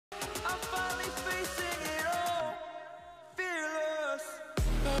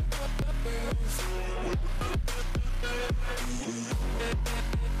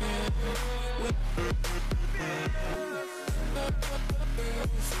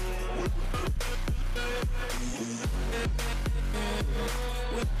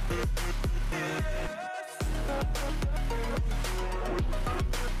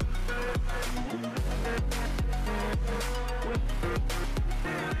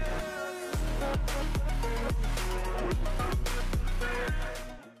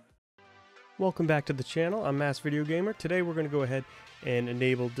Welcome back to the channel. I'm Mass Video Gamer. Today we're going to go ahead and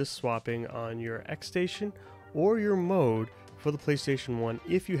enable disk swapping on your XStation or your MODE for the PlayStation 1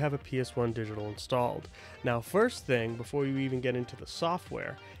 if you have a PS1 Digital installed. Now, first thing, before you even get into the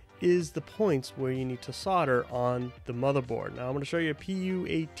software, is the points where you need to solder on the motherboard. Now I'm going to show you a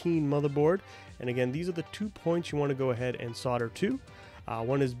PU-18 motherboard, and again, these are the 2 points you want to go ahead and solder to.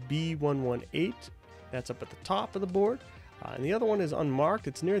 One is B118, that's up at the top of the board, and the other one is unmarked,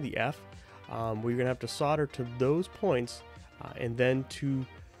 it's near the F. Where you're going to have to solder to those points and then to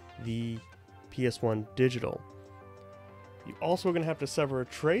the PS1 Digital. You also are going to have to sever a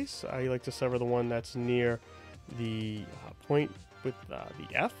trace. I like to sever the one that's near the point with the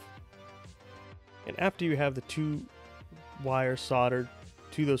F. And after you have the 2 wires soldered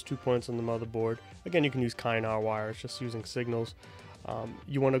to those 2 points on the motherboard, again, you can use Kynar wires, just using signals.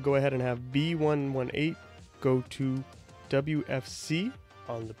 You want to go ahead and have B118 go to WFC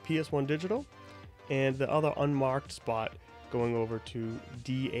on the PS1 Digital, and the other unmarked spot going over to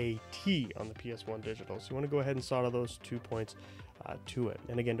DAT on the PS1 Digital. So you want to go ahead and solder those 2 points to it.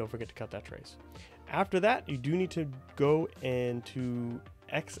 And again, don't forget to cut that trace. After that, you do need to go into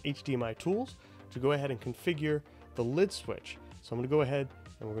XHDMI tools to go ahead and configure the lid switch. So I'm going to go ahead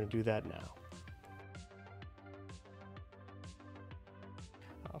and we're going to do that now.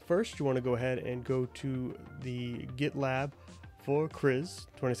 First, you want to go ahead and go to the GitLab for Chris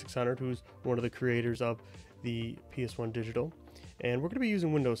 2600, who's one of the creators of the PS1 Digital, and we're going to be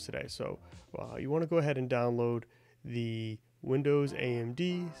using Windows today. So you want to go ahead and download the Windows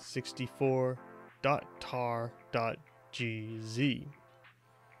AMD 64.tar.gz.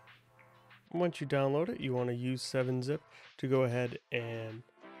 Once you download it, you want to use 7-zip to go ahead and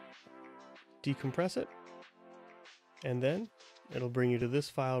decompress it, and then it'll bring you to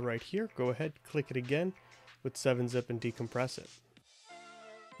this file right here. Go ahead, click it again with 7-zip and decompress it.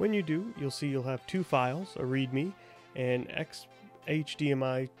 When you do, you'll see you'll have 2 files, a README and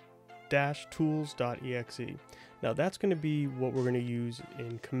XHDMI-tools.exe. Now that's going to be what we're going to use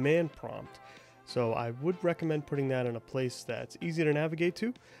in command prompt. So I would recommend putting that in a place that's easy to navigate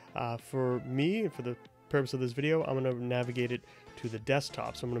to. For me, and for the purpose of this video, I'm going to navigate it to the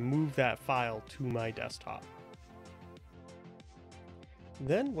desktop. So I'm going to move that file to my desktop.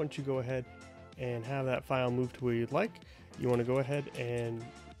 Then once you go ahead and have that file moved to where you'd like, you want to go ahead and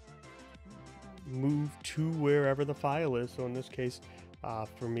move to wherever the file is. So in this case,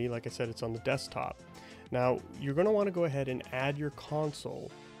 for me, like I said, it's on the desktop. Now you're going to want to go ahead and add your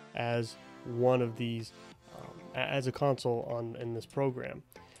console as one of these, as a console in this program.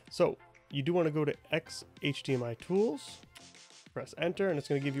 So you do want to go to XHDMI tools, press enter, and it's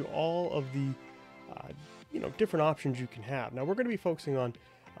going to give you all of the different options you can have. Now we're going to be focusing on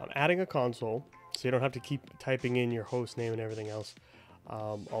adding a console, so you don't have to keep typing in your host name and everything else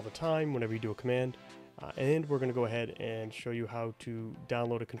all the time whenever you do a command. And we're going to go ahead and show you how to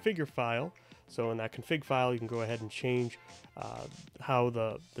download a configure file. So in that config file, you can go ahead and change how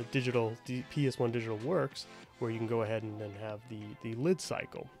the PS1 Digital works, where you can go ahead and then have the lid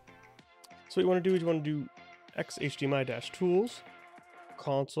cycle. So what you want to do is you want to do XHDMI-tools,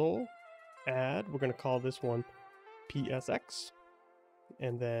 console, add, we're going to call this one PSX,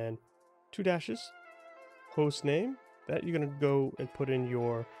 and then 2 dashes, host name, that you're going to go and put in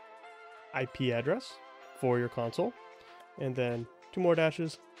your IP address for your console, and then 2 more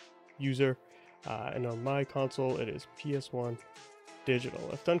dashes, user, and on my console it is PS1 Digital.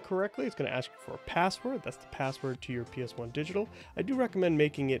 If done correctly, it's going to ask you for a password. That's the password to your PS1 Digital. I do recommend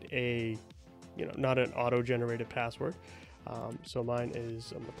making it a, not an auto-generated password. So mine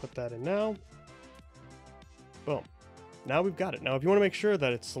is, I'm going to put that in now. Boom. Now we've got it. Now if you want to make sure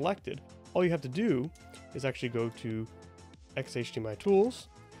that it's selected, all you have to do is actually go to XHDMI tools,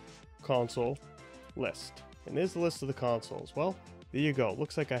 console, list. And there's the list of the consoles. Well, there you go.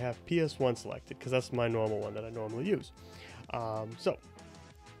 Looks like I have PS1 selected because that's my normal one that I normally use. Now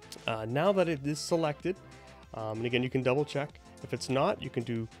that it is selected, and again, you can double check. If it's not, you can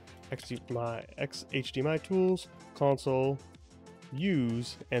do XHDMI tools, console,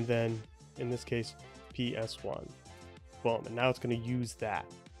 use, and then in this case, PS1. Boom, and now it's going to use that.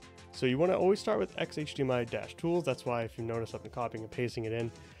 So you want to always start with XHDMI-tools. That's why, if you notice, I've been copying and pasting it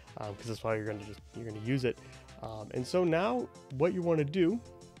in, because that's why you're going to use it. And so now what you want to do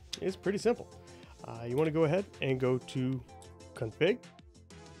is pretty simple. You want to go ahead and go to Config,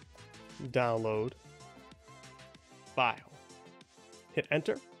 Download, File. Hit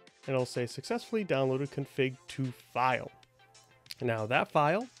Enter, and it'll say successfully downloaded config to file. Now that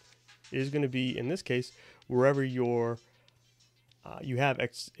file is going to be, in this case, wherever you have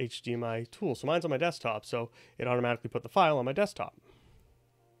HDMI tools. So mine's on my desktop, so it automatically put the file on my desktop.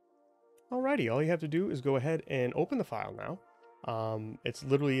 Alrighty, all you have to do is go ahead and open the file now. It's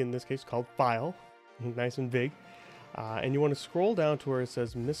literally, in this case, called File, nice and big. And you want to scroll down to where it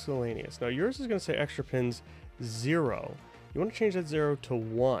says Miscellaneous. Now yours is going to say extra pins 0. You want to change that 0 to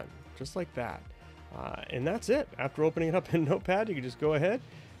 1, just like that. And that's it. After opening it up in Notepad, you can just go ahead,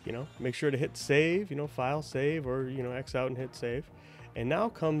 make sure to hit save, file save, or, X out and hit save. And now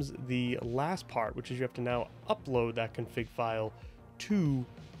comes the last part, which is you have to now upload that config file to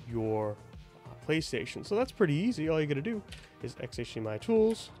your PlayStation. So that's pretty easy. All you got to do is XHDMI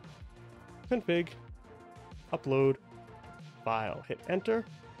tools, config, upload, file, hit enter,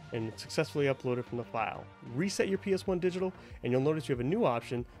 and it's successfully uploaded from the file. Reset your PS1 Digital, and you'll notice you have a new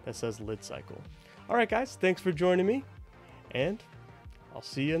option that says lid cycle. All right, guys, thanks for joining me, and I'll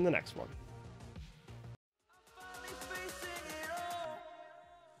see you in the next one.